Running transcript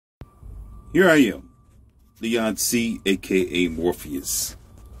Here I am, Leon C, aka Morpheus.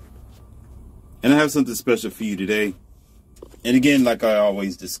 And I have something special for you today. And again, like I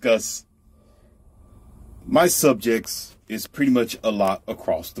always discuss, my subjects is pretty much a lot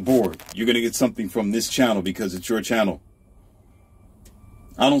across the board. You're going to get something from this channel because it's your channel.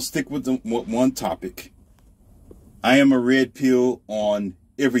 I don't stick with one topic. I am a red pill on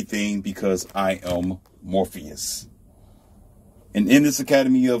everything because I am Morpheus. And in this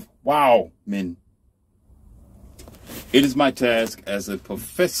Academy of Wow Men, it is my task as a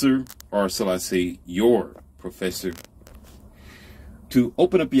professor, or shall I say your professor, to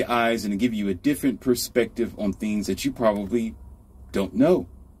open up your eyes and to give you a different perspective on things that you probably don't know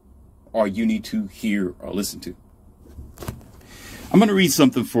or you need to hear or listen to. I'm going to read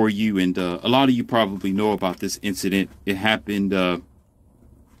something for you, and a lot of you probably know about this incident. It happened,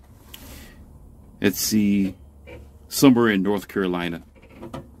 let's see, somewhere in North Carolina.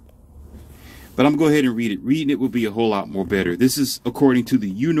 But I'm going to go ahead and read it. Reading it will be a whole lot more better. This is according to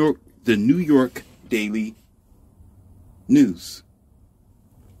the New York Daily News.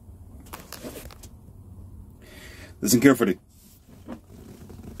 Listen carefully.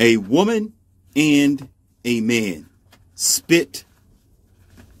 A woman and a man spit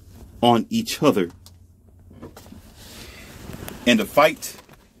on each other. And they fight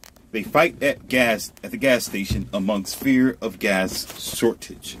at the gas station amongst fear of gas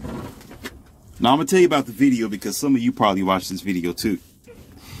shortage. Now I'm gonna tell you about the video because some of you probably watched this video too.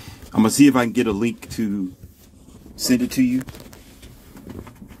 I'm gonna see if I can get a link to send it to you,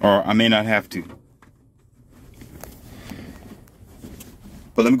 or I may not have to.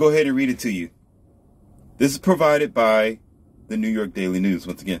 But let me go ahead and read it to you. This is provided by the New York Daily News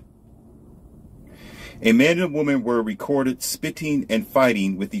once again. A man and a woman were recorded spitting and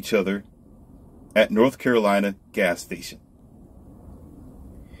fighting with each other at North Carolina gas station.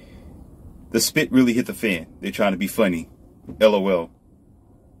 The spit really hit the fan. They're trying to be funny. LOL.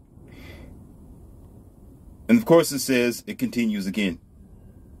 And of course it says, it continues again.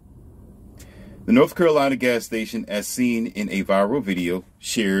 The North Carolina gas station, as seen in a viral video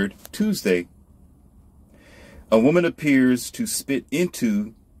shared Tuesday, a woman appears to spit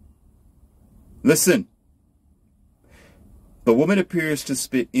into, listen, the woman appears to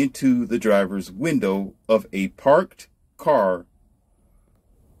spit into the driver's window of a parked car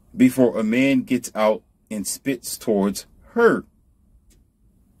before a man gets out and spits towards her.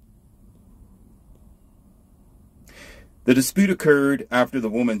 The dispute occurred after the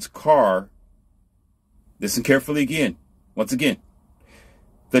woman's car, listen carefully again, once again,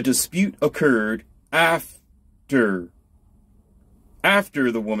 the dispute occurred after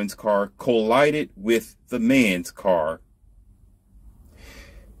the woman's car collided with the man's car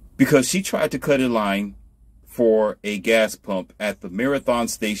because she tried to cut in line for a gas pump at the Marathon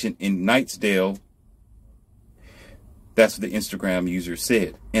station in Knightsdale. That's what the Instagram user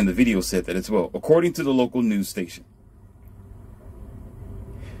said, and the video said that as well, according to the local news station.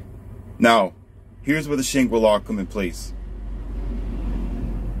 Now, here's where the Shangri-La come in place.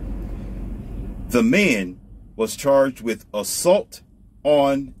 The man was charged with assault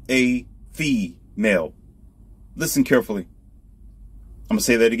on a female. Listen carefully. I'm going to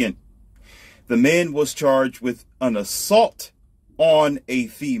say that again. The man was charged with an assault on a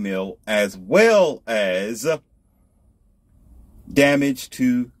female as well as damage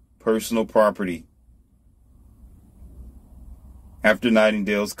to personal property. After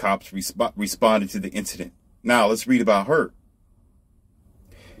Nightingale's cops responded to the incident. Now let's read about her.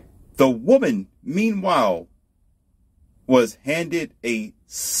 The woman, meanwhile, was handed a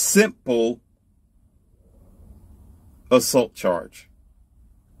simple assault charge.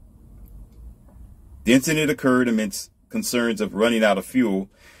 The incident occurred amidst concerns of running out of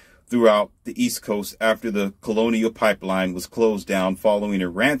fuel throughout the East Coast after the Colonial Pipeline was closed down following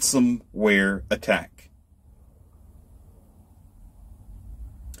a ransomware attack.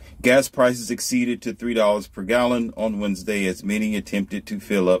 Gas prices exceeded to $3 per gallon on Wednesday as many attempted to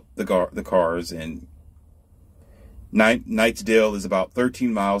fill up the cars, and Knightsdale is about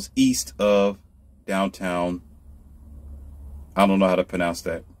 13 miles east of downtown. I don't know how to pronounce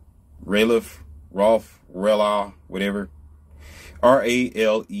that. Raleigh, whatever.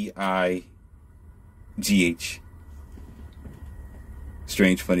 Raleigh.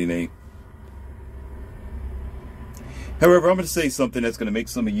 Strange, funny name. However, I'm going to say something that's going to make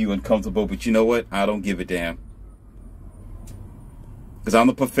some of you uncomfortable, but you know what? I don't give a damn. Because I'm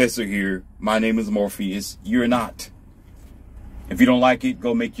the professor here. My name is Morpheus. You're not. If you don't like it,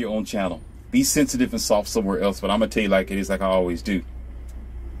 go make your own channel. Be sensitive and soft somewhere else, but I'm going to tell you like it is, like I always do.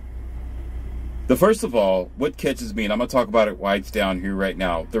 The first of all, what catches me, and I'm going to talk about it while it's down here right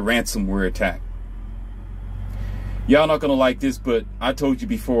now, the ransomware attack. Y'all not going to like this, but I told you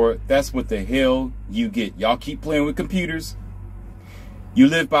before, that's what the hell you get. Y'all keep playing with computers. You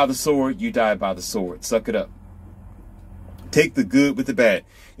live by the sword, you die by the sword. Suck it up. Take the good with the bad.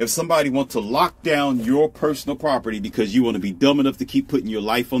 If somebody wants to lock down your personal property because you want to be dumb enough to keep putting your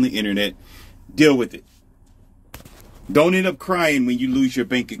life on the internet, deal with it. Don't end up crying when you lose your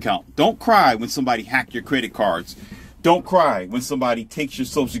bank account. Don't cry when somebody hacked your credit cards. Don't cry when somebody takes your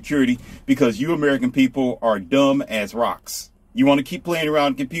Social Security, because you American people are dumb as rocks. You want to keep playing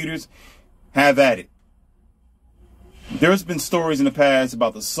around computers? Have at it. There's been stories in the past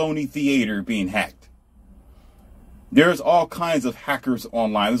about the Sony Theater being hacked. There's all kinds of hackers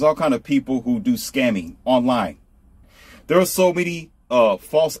online. There's all kinds of people who do scamming online. There are so many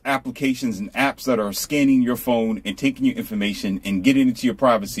false applications and apps that are scanning your phone and taking your information and getting into your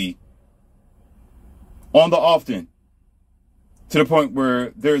privacy on the often, to the point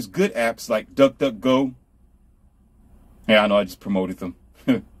where there's good apps like DuckDuckGo. Yeah, I know I just promoted them.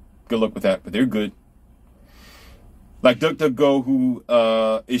 Good luck with that, but they're good. Like DuckDuckGo, who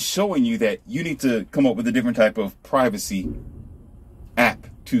is showing you that you need to come up with a different type of privacy app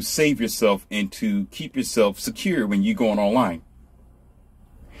to save yourself and to keep yourself secure when you're going online.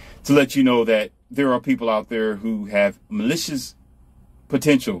 To let you know that there are people out there who have malicious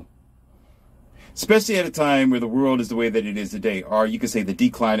potential, especially at a time where the world is the way that it is today, or you could say the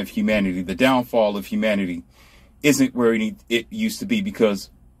decline of humanity, the downfall of humanity isn't where it used to be, because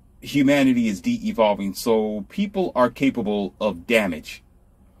humanity is de-evolving. So people are capable of damage.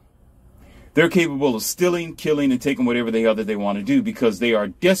 They're capable of stealing, killing, and taking whatever the hell that they want to do, because they are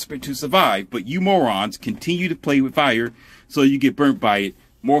desperate to survive. But you morons continue to play with fire, so you get burnt by it.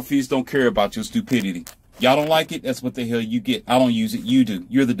 Morpheus don't care about your stupidity. Y'all don't like it? That's what the hell you get. I don't use it. You do.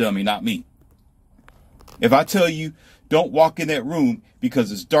 You're the dummy, not me. If I tell you don't walk in that room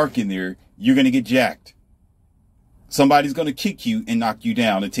because it's dark in there, you're going to get jacked. Somebody's going to kick you and knock you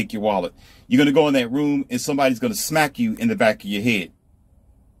down and take your wallet. You're going to go in that room and somebody's going to smack you in the back of your head.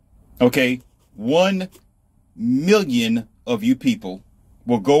 Okay? 1 million of you people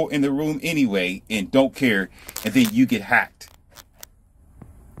will go in the room anyway and don't care, and then you get hacked.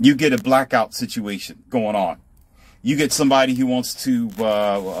 You get a blackout situation going on. You get somebody who wants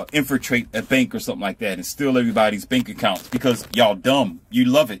to infiltrate a bank or something like that and steal everybody's bank accounts because y'all dumb. You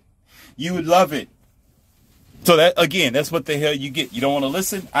love it. You love it. So that, again, that's what the hell you get. You don't want to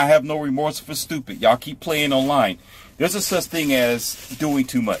listen? I have no remorse for stupid. Y'all keep playing online. There's a such thing as doing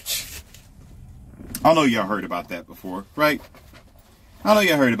too much. I know y'all heard about that before, right? I know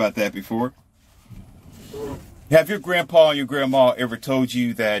y'all heard about that before. Have your grandpa and your grandma ever told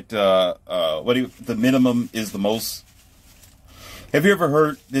you that the minimum is the most? Have you ever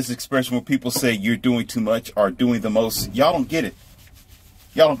heard this expression where people say you're doing too much or doing the most? Y'all don't get it.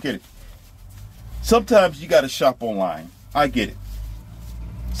 Y'all don't get it. Sometimes you got to shop online. I get it.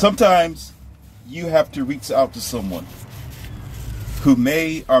 Sometimes you have to reach out to someone who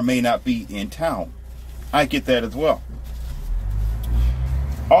may or may not be in town. I get that as well.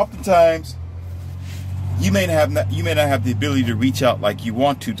 Oftentimes, you may not have the ability to reach out like you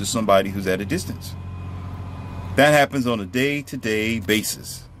want to somebody who's at a distance. That happens on a day-to-day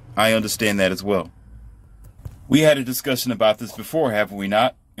basis. I understand that as well. We had a discussion about this before, haven't we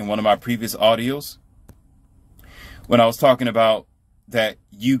not? In one of my previous audios, when I was talking about that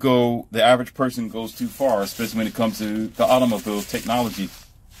the average person goes too far, especially when it comes to the automobile technology.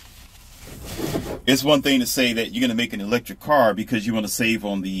 It's one thing to say that you're going to make an electric car because you want to save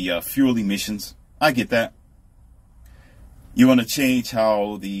on the fuel emissions. I get that. You want to change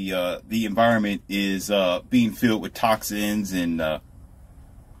how the environment is being filled with toxins and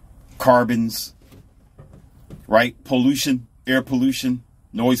carbons, right? Pollution, air pollution,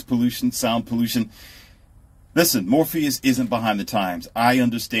 noise pollution, sound pollution. Listen, Morpheus isn't behind the times. I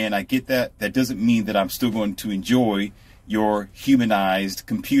understand. I get that. That doesn't mean that I'm still going to enjoy your humanized,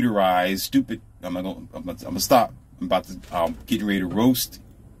 computerized, stupid. I'm gonna stop. I'm getting ready to roast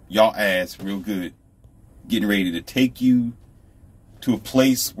y'all ass real good. Getting ready to take you to a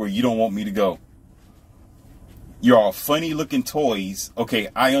place where you don't want me to go. You're all funny looking toys. Okay,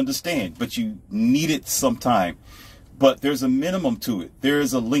 I understand, but you need it sometime. But there's a minimum to it. There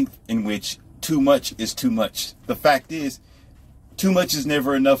is a length in which too much is too much. The fact is, too much is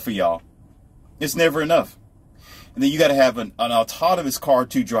never enough for y'all. It's never enough. And then you got to have an autonomous car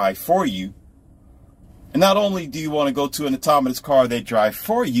to drive for you. And not only do you want to go to an autonomous car that drives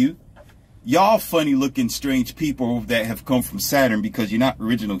for you, y'all funny looking strange people that have come from Saturn, because you're not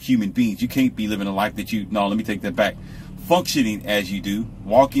original human beings. You can't be living a life that let me take that back. functioning as you do,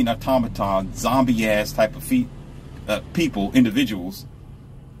 walking automaton, zombie ass type of people, individuals,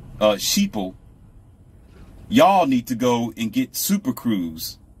 sheeple, y'all need to go and get Super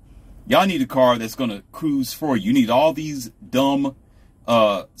Cruise. Y'all need a car that's going to cruise for you. You need all these dumb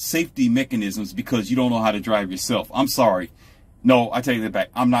safety mechanisms because you don't know how to drive yourself. I'm sorry. No, I take that back.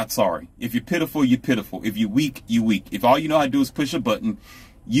 I'm not sorry. If you're pitiful, you're pitiful. If you're weak, you're weak. If all you know how to do is push a button,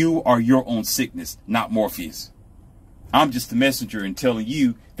 you are your own sickness, not Morpheus. I'm just the messenger and telling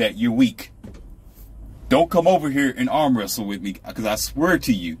you that you're weak. Don't come over here and arm wrestle with me, because I swear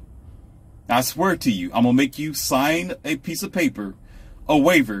to you, I'm going to make you sign a piece of paper, a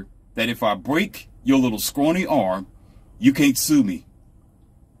waiver, that if I break your little scrawny arm, you can't sue me.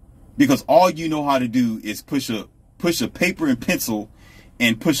 Because all you know how to do is push a paper and pencil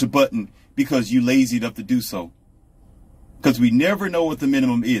and push a button because you lazy enough to do so. Because we never know what the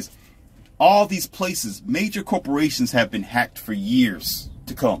minimum is. All these places, major corporations have been hacked for years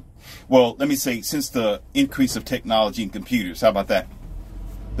to come. Well, let me say, since the increase of technology and computers, how about that?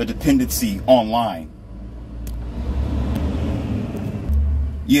 The dependency online.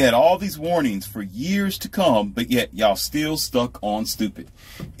 You had all these warnings for years to come, but yet y'all still stuck on stupid.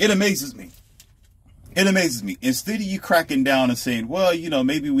 It amazes me. It amazes me. Instead of you cracking down and saying, well, you know,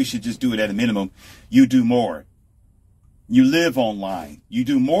 maybe we should just do it at a minimum, you do more. You live online. You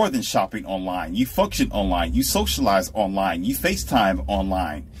do more than shopping online. You function online. You socialize online. You FaceTime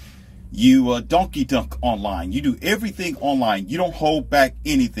online. You donkey dunk online. You do everything online. You don't hold back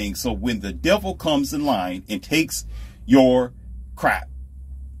anything. So when the devil comes in line and takes your crap,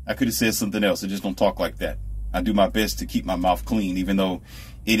 I could have said something else. I just don't talk like that. I do my best to keep my mouth clean, even though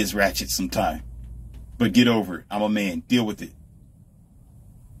it is ratchet sometimes. But get over it. I'm a man. Deal with it.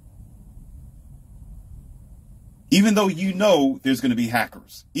 Even though you know there's going to be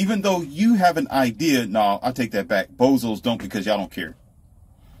hackers. Even though you have an idea. No, I'll take that back. Bozos don't, because y'all don't care.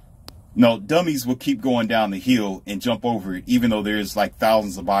 No, dummies will keep going down the hill and jump over it, even though there's like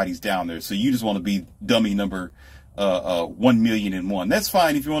thousands of bodies down there. So you just want to be dummy number 1,000,001. That's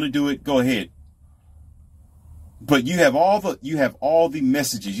fine. If you want to do it, go ahead. But you have all the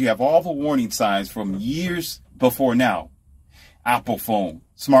messages, you have all the warning signs from years before now. Apple phone,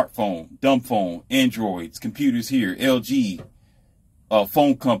 smartphone, dumb phone, Androids, computers here, LG,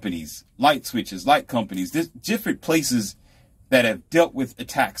 phone companies, light switches, light companies. There's different places that have dealt with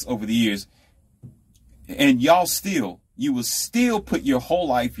attacks over the years. And you will still put your whole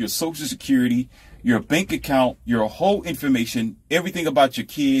life, your social security, your bank account, your whole information, everything about your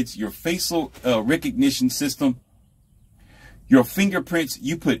kids, your facial recognition system, your fingerprints,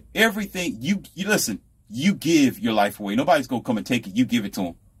 you put everything, you listen, you give your life away. Nobody's going to come and take it. You give it to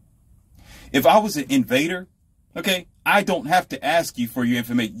them. If I was an invader, okay, I don't have to ask you for your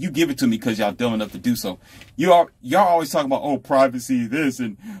information. You give it to me because y'all dumb enough to do so. Y'all always talking about, oh, privacy, this,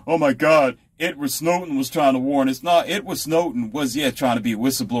 and oh my God, Edward Snowden was trying to warn us. No, Edward Snowden was, trying to be a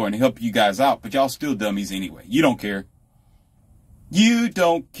whistleblower and help you guys out, but y'all still dummies anyway. You don't care. You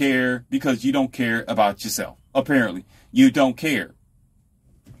don't care because you don't care about yourself. Apparently, you don't care.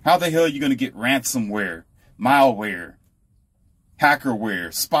 How the hell are you going to get ransomware, malware, hackerware,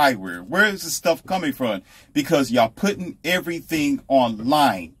 spyware? Where is this stuff coming from? Because y'all putting everything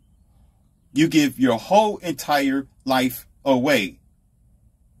online. You give your whole entire life away.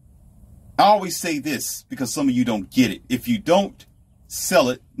 I always say this because some of you don't get it. If you don't sell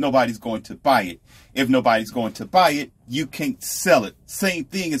it, nobody's going to buy it. If nobody's going to buy it, you can't sell it. Same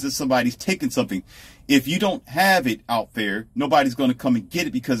thing as if somebody's taking something. If you don't have it out there, nobody's going to come and get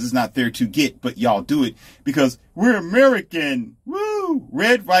it because it's not there to get. But y'all do it because we're American. Woo!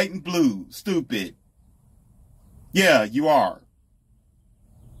 Red, white, and blue. Stupid. Yeah, you are.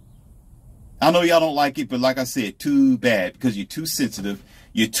 I know y'all don't like it, but like I said, too bad because you're too sensitive.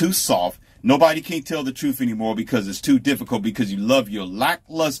 You're too soft. Nobody can tell the truth anymore because it's too difficult because you love your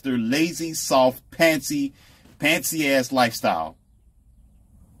lackluster, lazy, soft, pantsy ass lifestyle.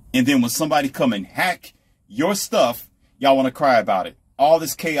 And then when somebody come and hack your stuff, y'all want to cry about it. All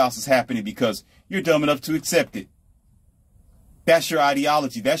this chaos is happening because you're dumb enough to accept it. That's your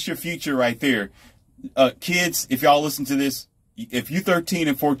ideology. That's your future right there. Kids, if y'all listen to this, if you're 13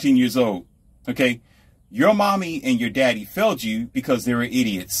 and 14 years old, okay, your mommy and your daddy failed you because they were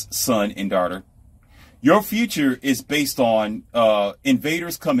idiots, son and daughter. Your future is based on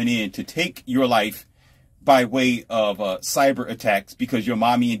invaders coming in to take your life by way of cyber attacks because your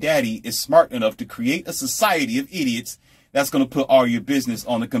mommy and daddy is smart enough to create a society of idiots that's going to put all your business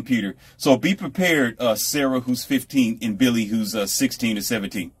on the computer. So be prepared, Sarah, who's 15, and Billy, who's 16 or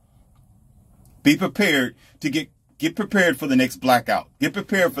 17. Be prepared to get prepared for the next blackout. Get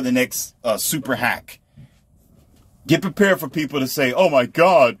prepared for the next super hack. Get prepared for people to say, oh my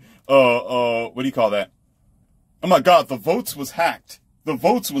God, what do you call that? Oh my God, the votes was hacked. The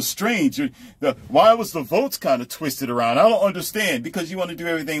votes was strange. Why was the votes kind of twisted around? I don't understand. Because you want to do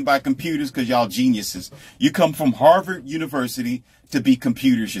everything by computers because y'all geniuses. You come from Harvard University to be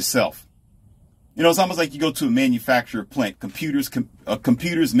computers yourself. You know, it's almost like you go to a manufacturer plant, computers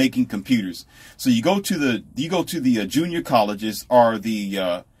making computers. So you go to the junior colleges or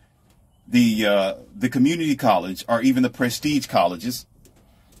the community college or even the prestige colleges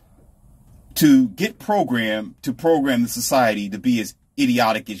to get programmed to program the society to be as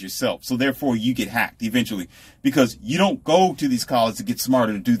idiotic as yourself. So therefore you get hacked eventually because you don't go to these colleges to get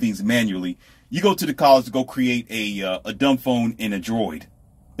smarter to do things manually. You go to the college to go create a dumb phone and a droid.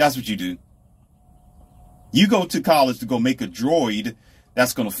 That's what you do. You go to college to go make a droid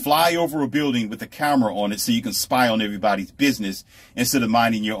that's going to fly over a building with a camera on it so you can spy on everybody's business instead of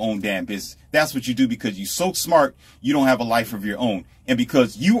minding your own damn business. That's what you do because you're so smart, you don't have a life of your own. And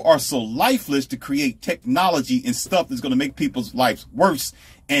because you are so lifeless to create technology and stuff that's going to make people's lives worse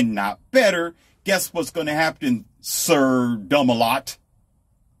and not better, guess what's going to happen, Sir Dumb-a-lot?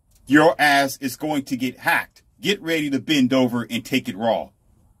 Your ass is going to get hacked. Get ready to bend over and take it raw.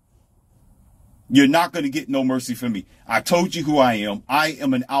 You're not going to get no mercy from me. I told you who I am. I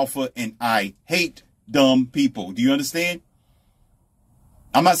am an alpha and I hate dumb people. Do you understand?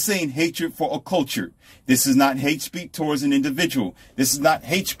 I'm not saying hatred for a culture. This is not hate speech towards an individual. This is not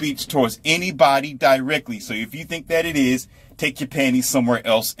hate speech towards anybody directly. So if you think that it is, take your panties somewhere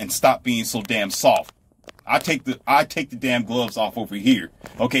else and stop being so damn soft. I take the damn gloves off over here.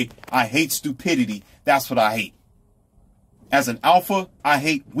 Okay. I hate stupidity. That's what I hate. As an alpha, I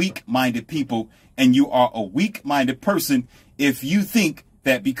hate weak-minded people, and you are a weak-minded person if you think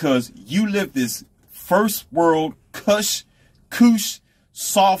that because you live this first world cush,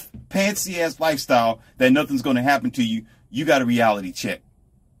 soft, pantsy-ass lifestyle that nothing's going to happen to you. You got a reality check.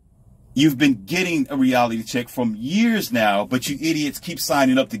 You've been getting a reality check from years now, but you idiots keep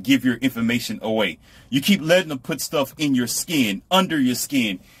signing up to give your information away. You keep letting them put stuff in your skin, under your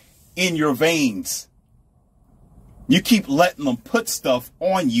skin, in your veins. You keep letting them put stuff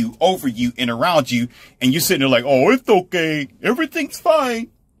on you, over you, and around you, and you're sitting there like, oh, it's okay. Everything's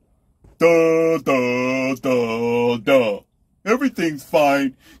fine. Duh, duh, duh, duh. Everything's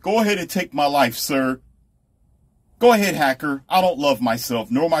fine. Go ahead and take my life, sir. Go ahead, hacker. I don't love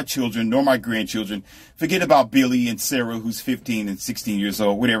myself, nor my children, nor my grandchildren. Forget about Billy and Sarah, who's 15 and 16 years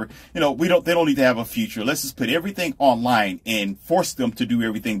old, whatever. You know, they don't need to have a future. Let's just put everything online and force them to do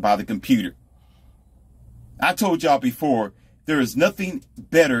everything by the computer. I told y'all before, there is nothing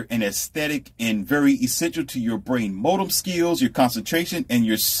better and aesthetic and very essential to your brain modem skills, your concentration, and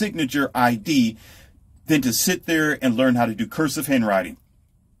your signature ID than to sit there and learn how to do cursive handwriting.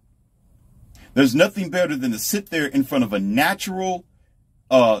 There's nothing better than to sit there in front of a natural,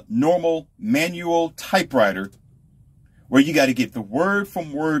 normal, manual typewriter where you got to get the word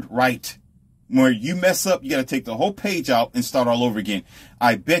from word right. Where you mess up, you got to take the whole page out and start all over again.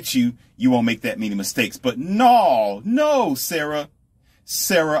 I bet you won't make that many mistakes. But no, Sarah,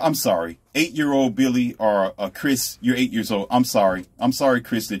 I'm sorry. 8-year-old Billy or Chris, you're 8 years old. I'm sorry,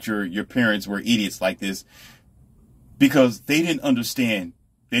 Chris, that your parents were idiots like this because they didn't understand.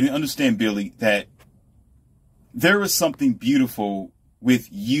 They didn't understand, Billy, that there is something beautiful with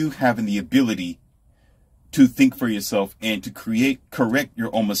you having the ability to think for yourself and to correct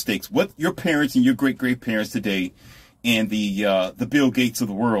your own mistakes. What your parents and your great-great-parents today and the Bill Gates of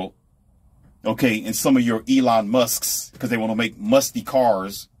the world, okay, and some of your Elon Musks, because they want to make musty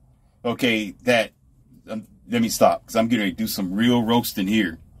cars, okay, that, let me stop, because I'm getting ready to do some real roasting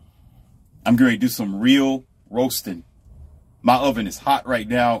here. I'm getting ready to do some real roasting. My oven is hot right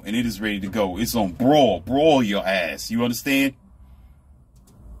now, and it is ready to go. It's on broil your ass. You understand?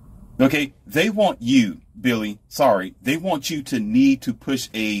 Okay, they want you, Billy, sorry, they want you to need to push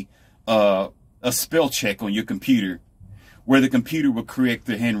a spell check on your computer where the computer will correct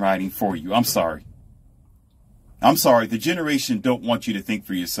the handwriting for you. I'm sorry. The generation don't want you to think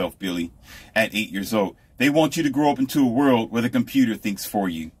for yourself, Billy, at 8 years old. They want you to grow up into a world where the computer thinks for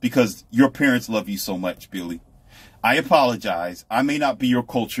you because your parents love you so much, Billy. I apologize. I may not be your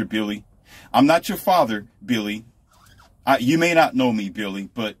culture, Billy. I'm not your father, Billy. You may not know me, Billy,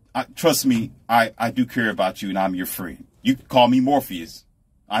 but trust me, I do care about you and I'm your friend. You can call me Morpheus.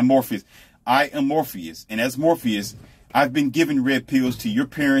 I'm Morpheus. I am Morpheus. And as Morpheus, I've been giving red pills to your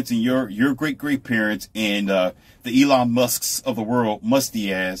parents and your great-great-parents and the Elon Musks of the world,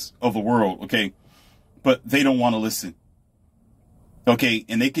 musty ass of the world, okay? But they don't want to listen. Okay,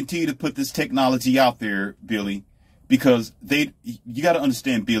 and they continue to put this technology out there, Billy, because you got to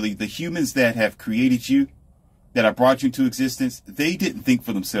understand, Billy, the humans that have created you, that I brought you into existence, they didn't think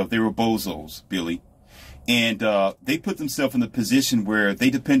for themselves. They were bozos, Billy. And they put themselves in a position where they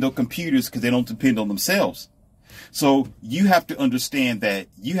depend on computers because they don't depend on themselves. So you have to understand that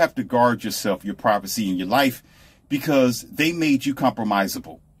you have to guard yourself, your privacy in your life, because they made you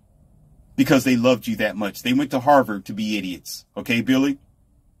compromisable because they loved you that much. They went to Harvard to be idiots. Okay, Billy?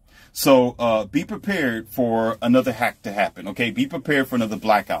 So be prepared for another hack to happen. Okay, be prepared for another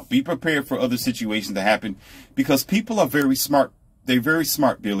blackout. Be prepared for other situations to happen because people are very smart. They're very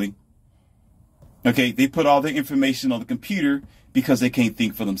smart, Billy. Okay, they put all their information on the computer because they can't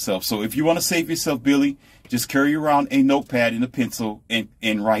think for themselves. So if you want to save yourself, Billy, just carry around a notepad and a pencil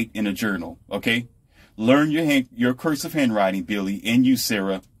and write in a journal. Okay, learn your cursive handwriting, Billy, and you,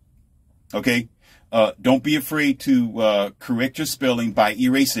 Sarah. Okay. Don't be afraid to correct your spelling by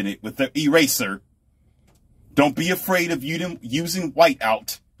erasing it with the eraser. Don't be afraid of using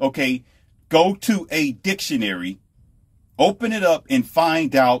whiteout. Okay. Go to a dictionary, open it up and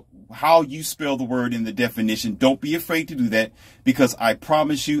find out how you spell the word in the definition. Don't be afraid to do that because I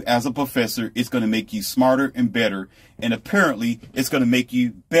promise you as a professor, it's going to make you smarter and better. And apparently it's going to make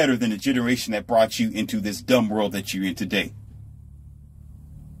you better than the generation that brought you into this dumb world that you're in today.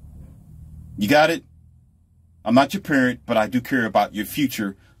 You got it? I'm not your parent, but I do care about your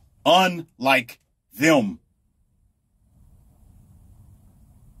future, unlike them.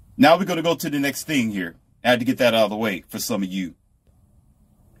 Now we're going to go to the next thing here. I had to get that out of the way for some of you.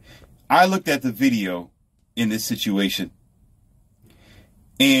 I looked at the video in this situation,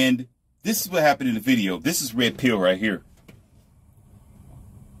 and this is what happened in the video. This is red pill right here.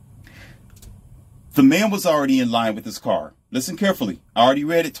 The man was already in line with his car. Listen carefully. I already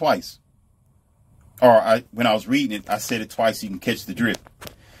read it twice. Or when I was reading it, I said it twice so you can catch the drift.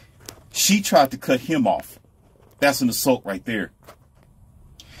 She tried to cut him off. That's an assault right there.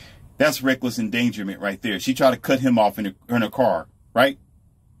 That's reckless endangerment right there. She tried to cut him off in her car, right?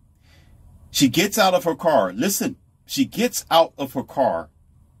 She gets out of her car. Listen, she gets out of her car.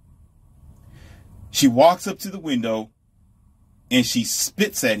 She walks up to the window and she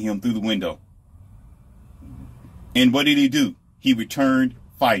spits at him through the window. And what did he do? He returned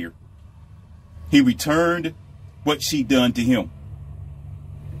fire. He returned what she done to him.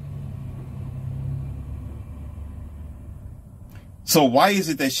 So why is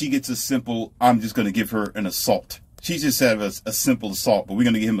it that she gets a simple, I'm just going to give her an assault? She just had a simple assault, but we're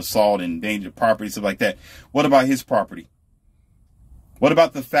going to give him assault and endanger property, stuff like that. What about his property? What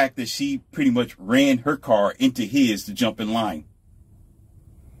about the fact that she pretty much ran her car into his to jump in line?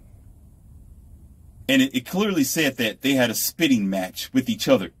 And it clearly said that they had a spitting match with each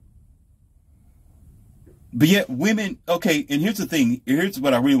other. But yet women, okay, and here's the thing. Here's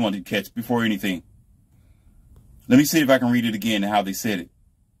what I really wanted to catch before anything. Let me see if I can read it again and how they said it.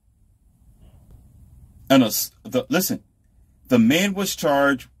 And listen, the man was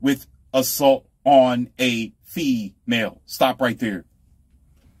charged with assault on a female. Stop right there.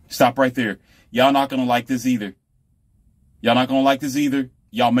 Stop right there. Y'all not going to like this either. Y'all not going to like this either.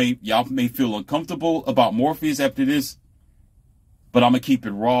 Y'all may feel uncomfortable about Morpheus after this, but I'm going to keep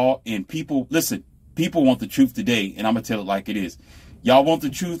it raw. And people, listen, people want the truth today, and I'm going to tell it like it is. Y'all want the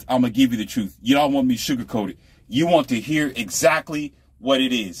truth? I'm going to give you the truth. You don't want me to sugarcoat it. You want to hear exactly what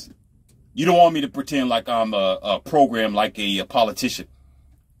it is. You don't want me to pretend like I'm a program, like a politician.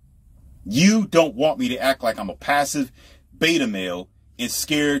 You don't want me to act like I'm a passive beta male and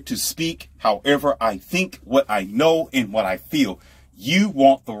scared to speak however I think, what I know, and what I feel. You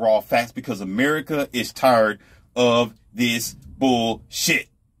want the raw facts because America is tired of this bullshit.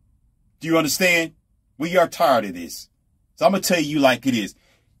 Do you understand? We are tired of this. So I'm going to tell you like it is.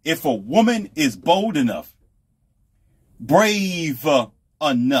 If a woman is bold enough, brave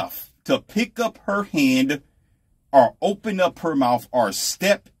enough to pick up her hand or open up her mouth or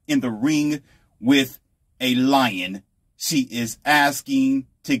step in the ring with a lion, she is asking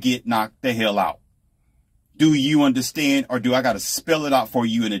to get knocked the hell out. Do you understand, or do I got to spell it out for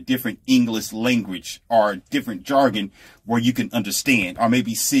you in a different English language or a different jargon where you can understand, or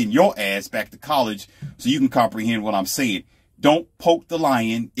maybe send your ass back to college so you can comprehend what I'm saying? Don't poke the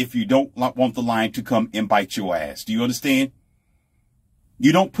lion if you don't want the lion to come and bite your ass. Do you understand?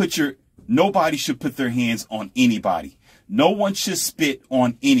 You don't nobody should put their hands on anybody. No one should spit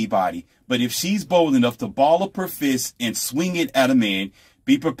on anybody. But if she's bold enough to ball up her fist and swing it at a man,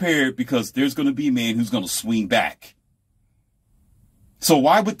 be prepared because there's going to be a man who's going to swing back. So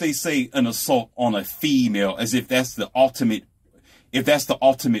why would they say an assault on a female as if that's the ultimate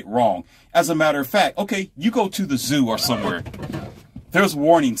wrong? As a matter of fact, okay, you go to the zoo or somewhere. There's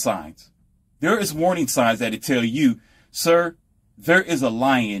warning signs. There is warning signs that tell you, sir, there is a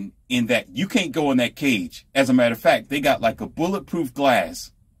lion in that you can't go in that cage. As a matter of fact, they got like a bulletproof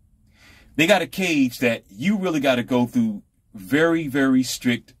glass. They got a cage that you really got to go through very, very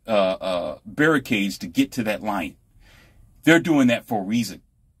strict barricades to get to that lion. They're doing that for a reason.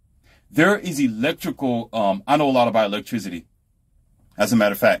 There is electrical, I know a lot about electricity. As a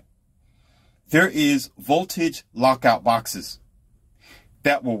matter of fact, there is voltage lockout boxes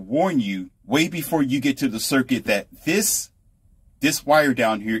that will warn you way before you get to the circuit that this wire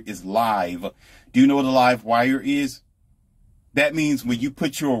down here is live. Do you know what a live wire is? That means when you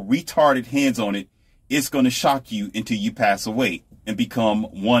put your retarded hands on it, it's going to shock you until you pass away and become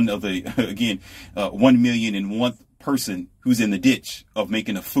one of the, again, 1,000,001th person who's in the ditch of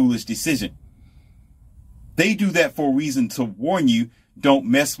making a foolish decision. They do that for a reason, to warn you, don't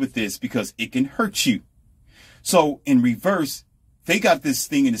mess with this because it can hurt you. So in reverse, they got this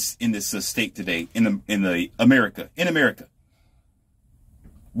thing in this state today, in America,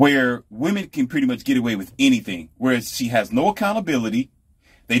 where women can pretty much get away with anything, whereas she has no accountability.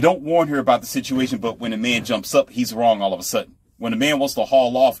 They don't warn her about the situation, but when a man jumps up, he's wrong all of a sudden. When a man wants to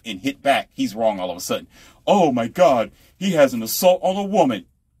haul off and hit back, he's wrong all of a sudden. Oh my God, he has an assault on a woman.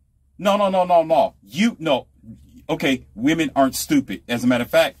 No. No. Okay, women aren't stupid. As a matter of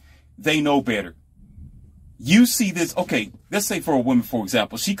fact, they know better. You see this, okay, let's say for a woman, for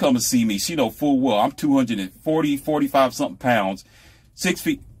example, she come and see me. She know full well I'm 240, 45 something pounds, 6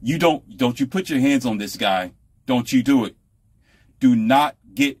 feet. You don't you put your hands on this guy. Don't you do it. Do not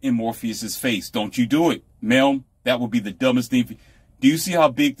get in Morpheus's face. Don't you do it. Ma'am, that would be the dumbest thing. Do you see how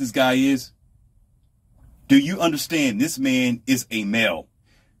big this guy is? Do you understand this man is a male?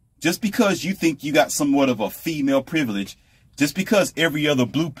 Just because you think you got somewhat of a female privilege, just because every other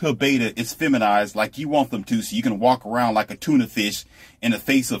blue pill beta is feminized like you want them to, so you can walk around like a tuna fish in the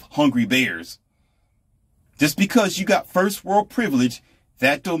face of hungry bears. Just because you got first world privilege,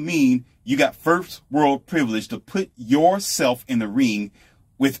 that don't mean you got first world privilege to put yourself in the ring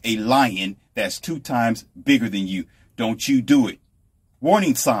with a lion that's 2 times bigger than you. Don't you do it.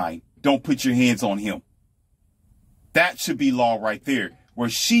 Warning sign, don't put your hands on him. That should be law right there, where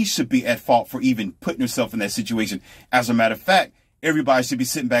she should be at fault for even putting herself in that situation. As a matter of fact, everybody should be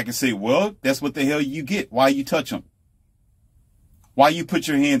sitting back and say, well, that's what the hell you get. Why you touch him? Why you put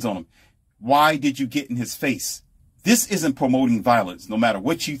your hands on him? Why did you get in his face? This isn't promoting violence, no matter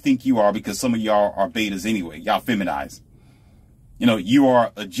what you think you are, because some of y'all are betas anyway. Y'all feminized. You know, you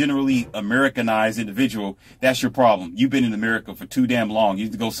are a generally Americanized individual. That's your problem. You've been in America for too damn long. You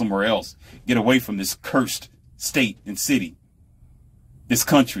need to go somewhere else. Get away from this cursed state and city, this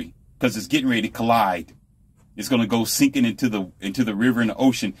country, because it's getting ready to collide. It's going to go sinking into the river and the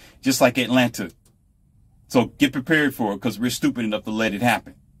ocean, just like Atlanta. So get prepared for it, because we're stupid enough to let it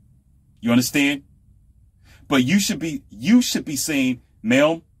happen. You understand? But you should be saying,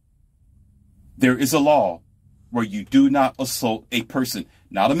 ma'am, there is a law where you do not assault a person,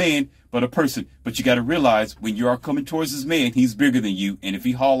 not a man, but a person. But you got to realize when you are coming towards this man, he's bigger than you. And if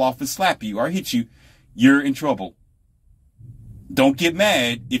he haul off and slap you or hit you, you're in trouble. Don't get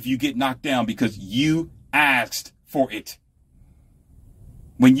mad if you get knocked down because you asked for it.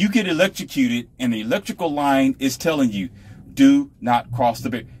 When you get electrocuted and the electrical line is telling you, do not cross the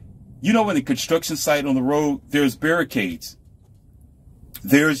barrier. You know, in the construction site on the road, there's barricades.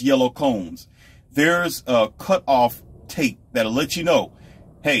 There's yellow cones. There's a cut-off tape that'll let you know,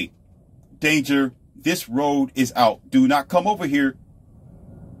 hey, danger, this road is out. Do not come over here.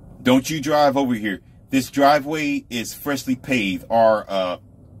 Don't you drive over here. This driveway is freshly paved, or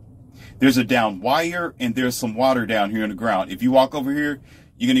there's a down wire and there's some water down here on the ground. If you walk over here,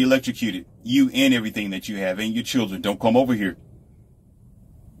 you're going to electrocute it. You and everything that you have and your children. Don't come over here.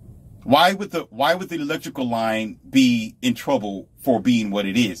 Why would the electrical line be in trouble for being what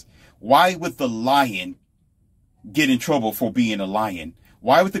it is? Why would the lion get in trouble for being a lion?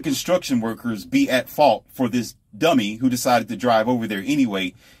 Why would the construction workers be at fault for this dummy who decided to drive over there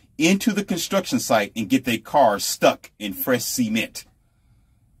anyway into the construction site and get their car stuck in fresh cement?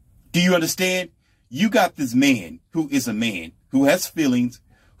 Do you understand? You got this man who is a man, who has feelings,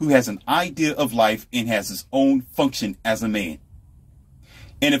 who has an idea of life and has his own function as a man.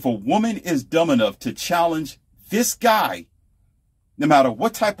 And if a woman is dumb enough to challenge this guy, no matter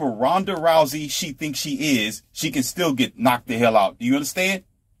what type of Ronda Rousey she thinks she is, she can still get knocked the hell out. Do you understand?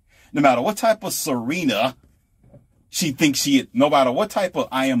 No matter what type of Serena she thinks she is, no matter what type of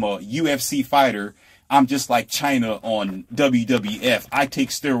I am a UFC fighter, I'm just like China on WWF. I take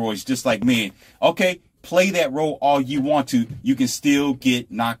steroids just like men. Okay, play that role all you want to. You can still get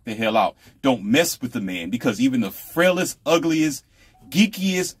knocked the hell out. Don't mess with the man, because even the frailest, ugliest,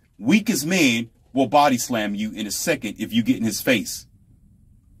 geekiest, weakest man will body slam you in a second if you get in his face.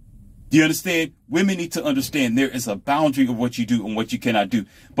 Do you understand? Women need to understand there is a boundary of what you do and what you cannot do.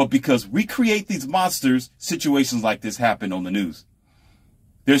 But because we create these monsters, situations like this happen on the news.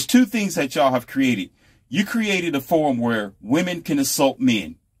 There's two things that y'all have created. You created a forum where women can assault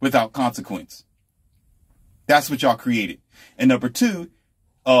men without consequence. That's what y'all created. And number two,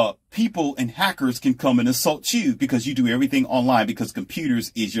 people and hackers can come and assault you because you do everything online, because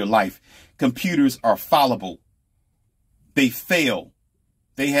computers is your life. Computers are fallible. They fail.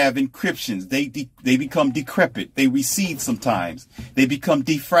 They have encryptions. They become decrepit. They recede sometimes. They become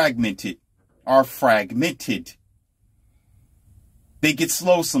defragmented or fragmented. They get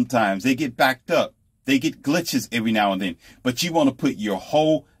slow sometimes. They get backed up. They get glitches every now and then. But you want to put your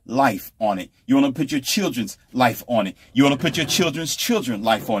whole life on it. You want to put your children's life on it. You want to put your children's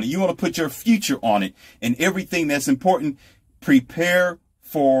life on it. You want to put your future on it. And everything that's important, prepare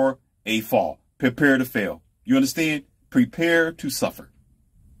for a fall. Prepare to fail. You understand? Prepare to suffer.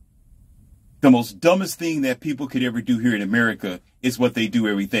 The most dumbest thing that people could ever do here in America is what they do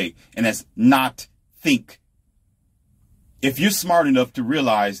every day. And that's not think. If you're smart enough to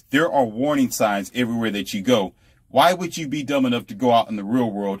realize there are warning signs everywhere that you go, why would you be dumb enough to go out in the real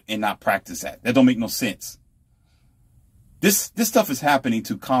world and not practice that? That don't make no sense. This stuff is happening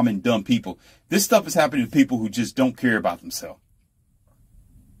to common dumb people. This stuff is happening to people who just don't care about themselves.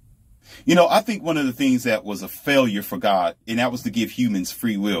 You know, I think one of the things that was a failure for God, and that was to give humans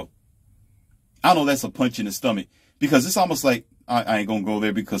free will. I know that's a punch in the stomach, because it's almost like I ain't going to go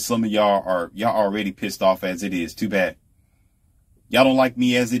there because some of y'all are already pissed off as it is. Too bad. Y'all don't like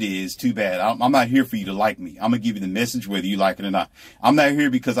me as it is. Too bad. I'm not here for you to like me. I'm going to give you the message whether you like it or not. I'm not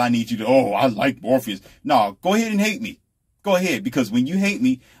here because I need you to, oh, I like Morpheus. No, go ahead and hate me. Go ahead. Because when you hate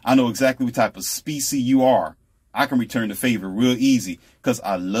me, I know exactly what type of species you are. I can return the favor real easy because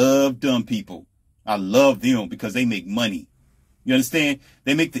I love dumb people. I love them because they make money. You understand?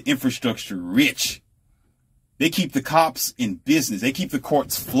 They make the infrastructure rich. They keep the cops in business. They keep the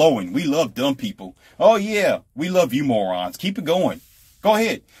courts flowing. We love dumb people. Oh, yeah. We love you morons. Keep it going. Go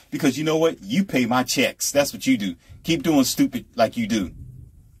ahead. Because you know what? You pay my checks. That's what you do. Keep doing stupid like you do.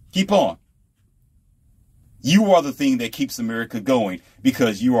 Keep on. You are the thing that keeps America going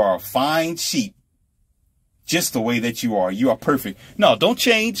because you are a fine sheep. Just the way that you are. You are perfect. No, don't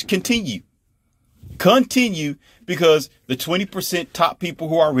change. Continue. Continue, because the 20% top people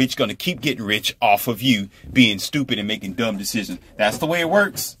who are rich going to keep getting rich off of you being stupid and making dumb decisions. That's the way it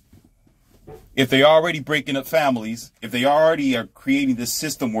works. If they're already breaking up families, if they already are creating this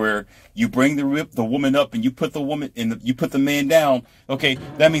system where you bring the woman up and you put the woman and you put the man down, okay,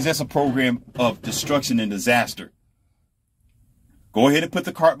 that means that's a program of destruction and disaster. Go ahead and put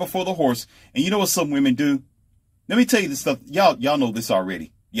the cart before the horse. And you know what some women do? Let me tell you this stuff. Y'all know this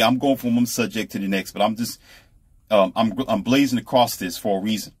already. Yeah, I'm going from one subject to the next, but I'm just, I'm blazing across this for a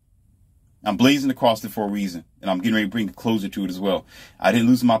reason. I'm blazing across it for a reason, and I'm getting ready to bring closure to it as well. I didn't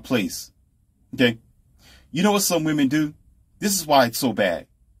lose my place. Okay. You know what some women do? This is why it's so bad.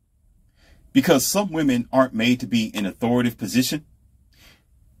 Because some women aren't made to be in authoritative position.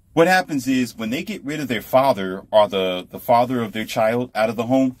 What happens is when they get rid of their father or the father of their child out of the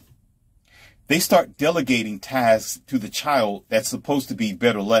home, they start delegating tasks to the child that's supposed to be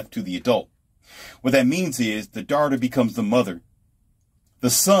better left to the adult. What that means is the daughter becomes the mother. The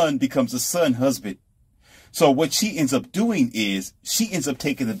son becomes the son husband. So what she ends up doing is she ends up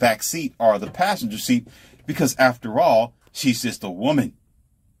taking the back seat or the passenger seat because after all, she's just a woman.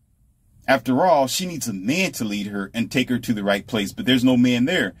 After all, she needs a man to lead her and take her to the right place, but there's no man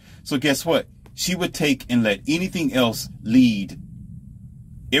there. So guess what? She would take and let anything else lead.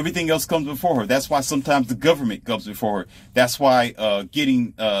 Everything else comes before her. That's why sometimes the government comes before her. That's why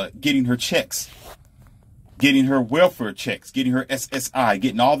getting her checks, getting her welfare checks, getting her SSI,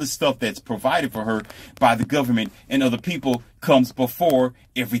 getting all this stuff that's provided for her by the government and other people comes before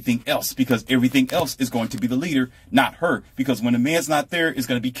everything else, because everything else is going to be the leader, not her. Because when the man's not there, it's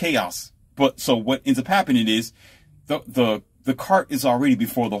going to be chaos. But so what ends up happening is the cart is already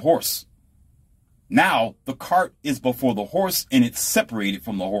before the horse. Now the cart is before the horse and it's separated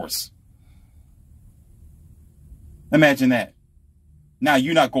from the horse. Imagine that. Now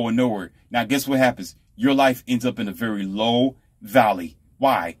you're not going nowhere. Now guess what happens? Your life ends up in a very low valley.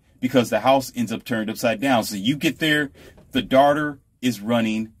 Why? Because the house ends up turned upside down. So you get there, the daughter is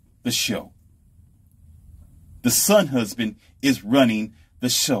running the show. The son husband is running the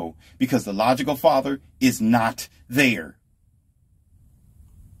show because the logical father is not there.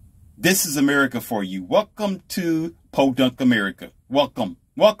 This is America for you. Welcome to Podunk America. Welcome.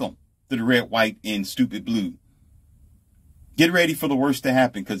 Welcome to the red, white, and stupid blue. Get ready for the worst to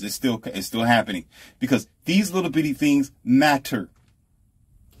happen because it's still happening. Because these little bitty things matter.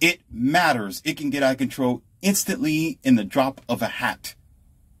 It matters. It can get out of control instantly in the drop of a hat.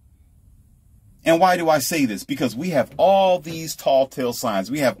 And why do I say this? Because we have all these tall tale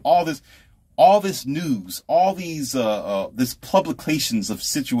signs. We have all this news, all these this publications of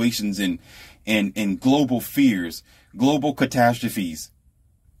situations and global fears, global catastrophes,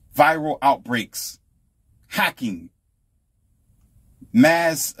 viral outbreaks, hacking,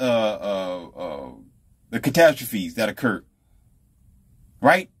 mass the catastrophes that occur.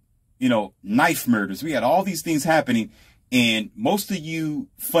 Right? You know, knife murders. We had all these things happening. And most of you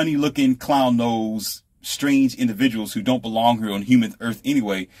funny looking clown nose, strange individuals who don't belong here on human earth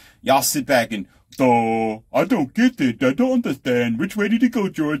anyway, y'all sit back and, oh, I don't get it. I don't understand. Which way did he go,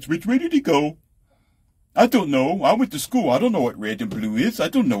 George? Which way did he go? I don't know. I went to school. I don't know what red and blue is. I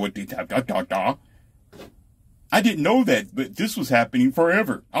don't know what they I didn't know that, but this was happening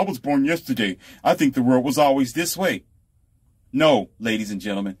forever. I was born yesterday. I think the world was always this way. No, ladies and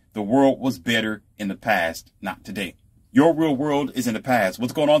gentlemen, the world was better in the past, not today. Your real world is in the past.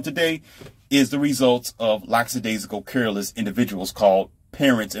 What's going on today is the results of lackadaisical, careless individuals called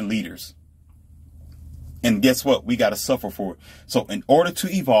parents and leaders. And guess what? We got to suffer for it. So in order to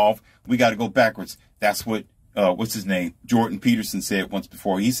evolve, we got to go backwards. That's what, what's his name? Jordan Peterson said once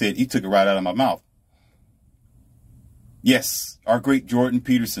before. He said, he took it right out of my mouth. Yes, our great Jordan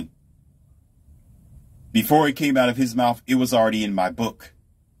Peterson. Before it came out of his mouth, it was already in my book.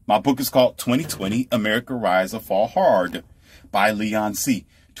 My book is called 2020, America Rise or Fall Hard by Leon C.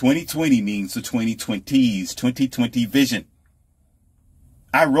 2020 means the 2020s, 2020 vision.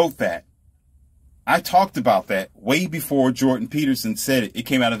 I wrote that. I talked about that way before Jordan Peterson said it. It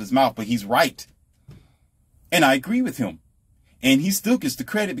came out of his mouth, but he's right. And I agree with him. And he still gets the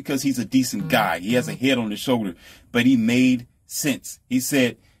credit because he's a decent guy. He has a head on his shoulder, but he made sense. He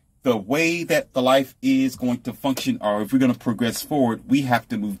said, the way that the life is going to function, or if we're going to progress forward, we have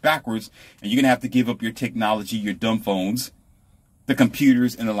to move backwards. And you're going to have to give up your technology, your dumb phones, the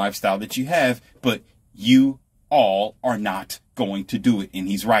computers, and the lifestyle that you have. But you all are not going to do it. And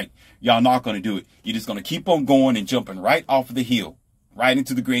he's right. Y'all not going to do it. You're just going to keep on going and jumping right off of the hill, right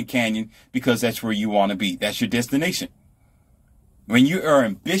into the Grand Canyon, because that's where you want to be. That's your destination. When you are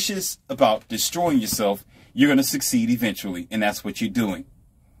ambitious about destroying yourself, you're going to succeed eventually. And that's what you're doing.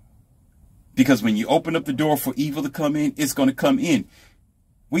 Because when you open up the door for evil to come in, it's going to come in.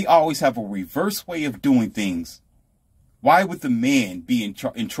 We always have a reverse way of doing things. Why would the man be in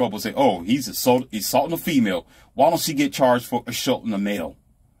trouble? Say, oh, he's assaulting a female. Why don't she get charged for assaulting a male?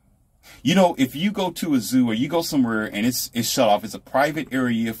 You know, if you go to a zoo or you go somewhere and it's shut off, it's a private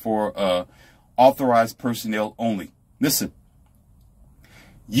area for authorized personnel only. Listen,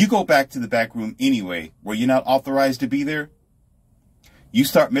 you go back to the back room anyway, where you're not authorized to be there. You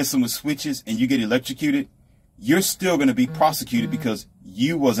start messing with switches and you get electrocuted, you're still going to be prosecuted because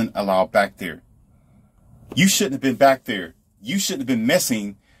you wasn't allowed back there. You shouldn't have been back there. You shouldn't have been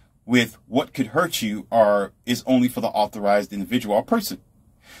messing with what could hurt you or is only for the authorized individual or person.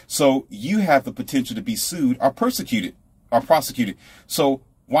 So you have the potential to be sued or persecuted or prosecuted. So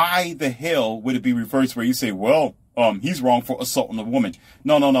why the hell would it be reversed where you say, well, he's wrong for assaulting a woman?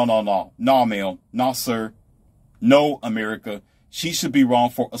 No, ma'am. No, sir. No, America. She should be wrong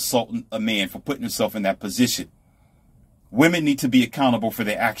for assaulting a man, for putting herself in that position. Women need to be accountable for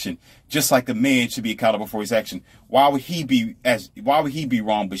their action, just like a man should be accountable for his action. Why would he be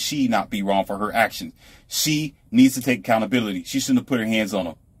wrong, but she not be wrong for her actions? She needs to take accountability. She shouldn't have put her hands on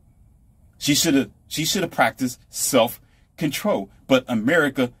him. She should have practiced self-control. But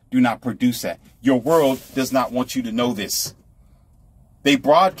America do not produce that. Your world does not want you to know this. They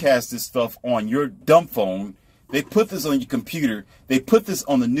broadcast this stuff on your dumb phone. They put this on your computer. They put this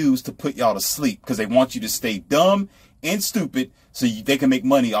on the news to put y'all to sleep because they want you to stay dumb and stupid so they can make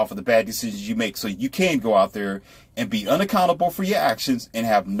money off of the bad decisions you make. So you can go out there and be unaccountable for your actions and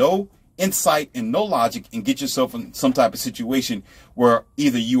have no insight and no logic and get yourself in some type of situation where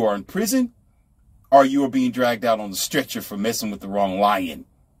either you are in prison or you are being dragged out on the stretcher for messing with the wrong lion.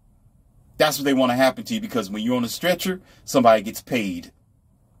 That's what they want to happen to you because when you're on a stretcher, somebody gets paid.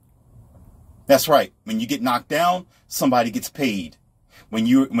 That's right. When you get knocked down, somebody gets paid. When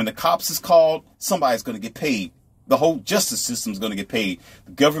the cops is called, somebody's going to get paid. The whole justice system is going to get paid.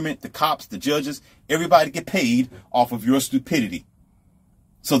 The government, the cops, the judges, everybody get paid off of your stupidity.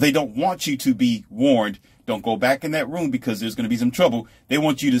 So they don't want you to be warned. Don't go back in that room because there's going to be some trouble. They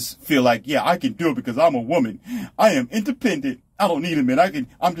want you to feel like, yeah, I can do it because I'm a woman. I am independent. I don't need a man.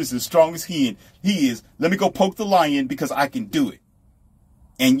 I'm just as strong as he is. Let me go poke the lion because I can do it.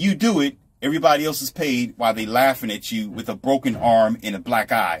 And you do it. Everybody else is paid while they laughing at you with a broken arm and a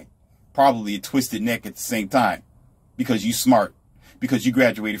black eye. Probably a twisted neck at the same time. Because you smart. because you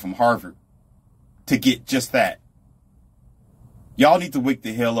graduated from Harvard to get just that. Y'all need to wake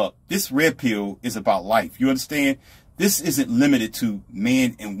the hell up. This red pill is about life. You understand? This isn't limited to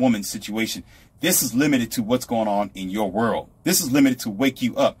man and woman situation. This is limited to what's going on in your world. This is limited to wake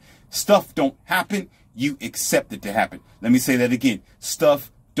you up. Stuff don't happen. You accept it to happen. Let me say that again.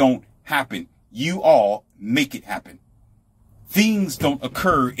 Stuff don't happen. You all make it happen. Things don't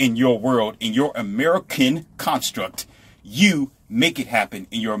occur in your world, in your American construct. You make it happen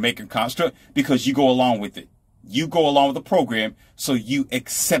in your American construct because you go along with it. You go along with the program, so you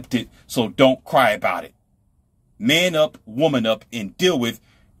accept it. So don't cry about it. Man up, woman up, and deal with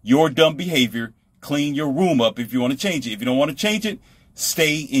your dumb behavior. Clean your room up if you want to change it. If you don't want to change it,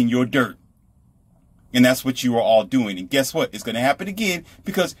 stay in your dirt. And that's what you are all doing. And guess what? It's going to happen again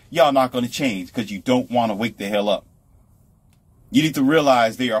because y'all not going to change because you don't want to wake the hell up. You need to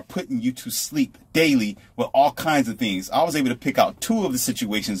realize they are putting you to sleep daily with all kinds of things. I was able to pick out 2 of the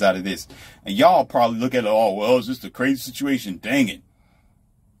situations out of this. And y'all probably look at it, oh, well, it's just a crazy situation. Dang it.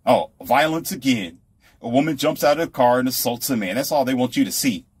 Oh, violence again. A woman jumps out of the car and assaults a man. That's all they want you to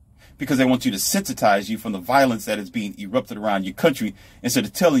see. Because they want you to sensitize you from the violence that is being erupted around your country instead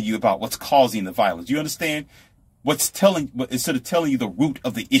of telling you about what's causing the violence. You understand? Instead of telling you the root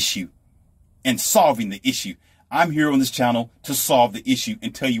of the issue and solving the issue. I'm here on this channel to solve the issue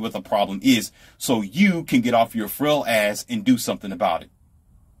and tell you what the problem is so you can get off your frail ass and do something about it.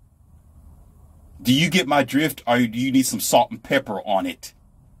 Do you get my drift, or do you need some salt and pepper on it?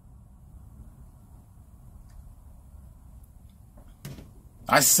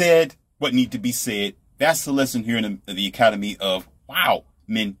 I said what need to be said. That's the lesson here in the Academy of Wow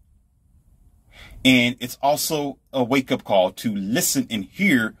Men. And it's also a wake-up call to listen and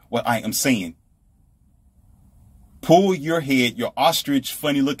hear what I am saying. Pull your head, your ostrich,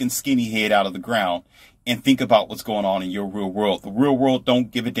 funny-looking skinny head out of the ground and think about what's going on in your real world. The real world don't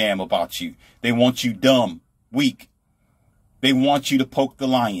give a damn about you. They want you dumb, weak. They want you to poke the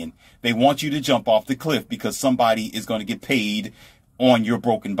lion. They want you to jump off the cliff because somebody is going to get paid on your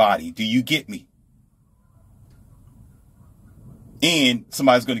broken body. Do you get me? And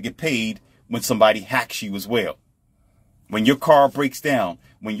somebody's going to get paid when somebody hacks you as well. When your car breaks down,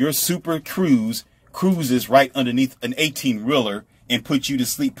 when your Super Cruise cruises right underneath an 18-wheeler and puts you to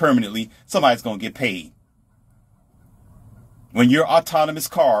sleep permanently, somebody's going to get paid. When your autonomous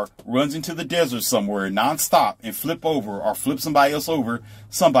car runs into the desert somewhere nonstop and flip over or flip somebody else over,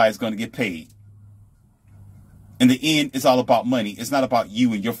 somebody's going to get paid. In the end, it's all about money. It's not about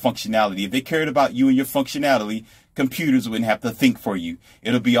you and your functionality. If they cared about you and your functionality, computers wouldn't have to think for you.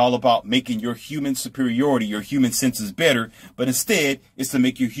 It'll be all about making your human superiority, your human senses better. But instead, it's to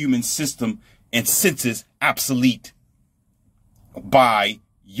make your human system and senses obsolete by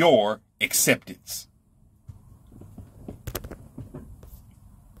your acceptance.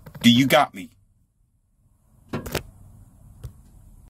 Do you got me?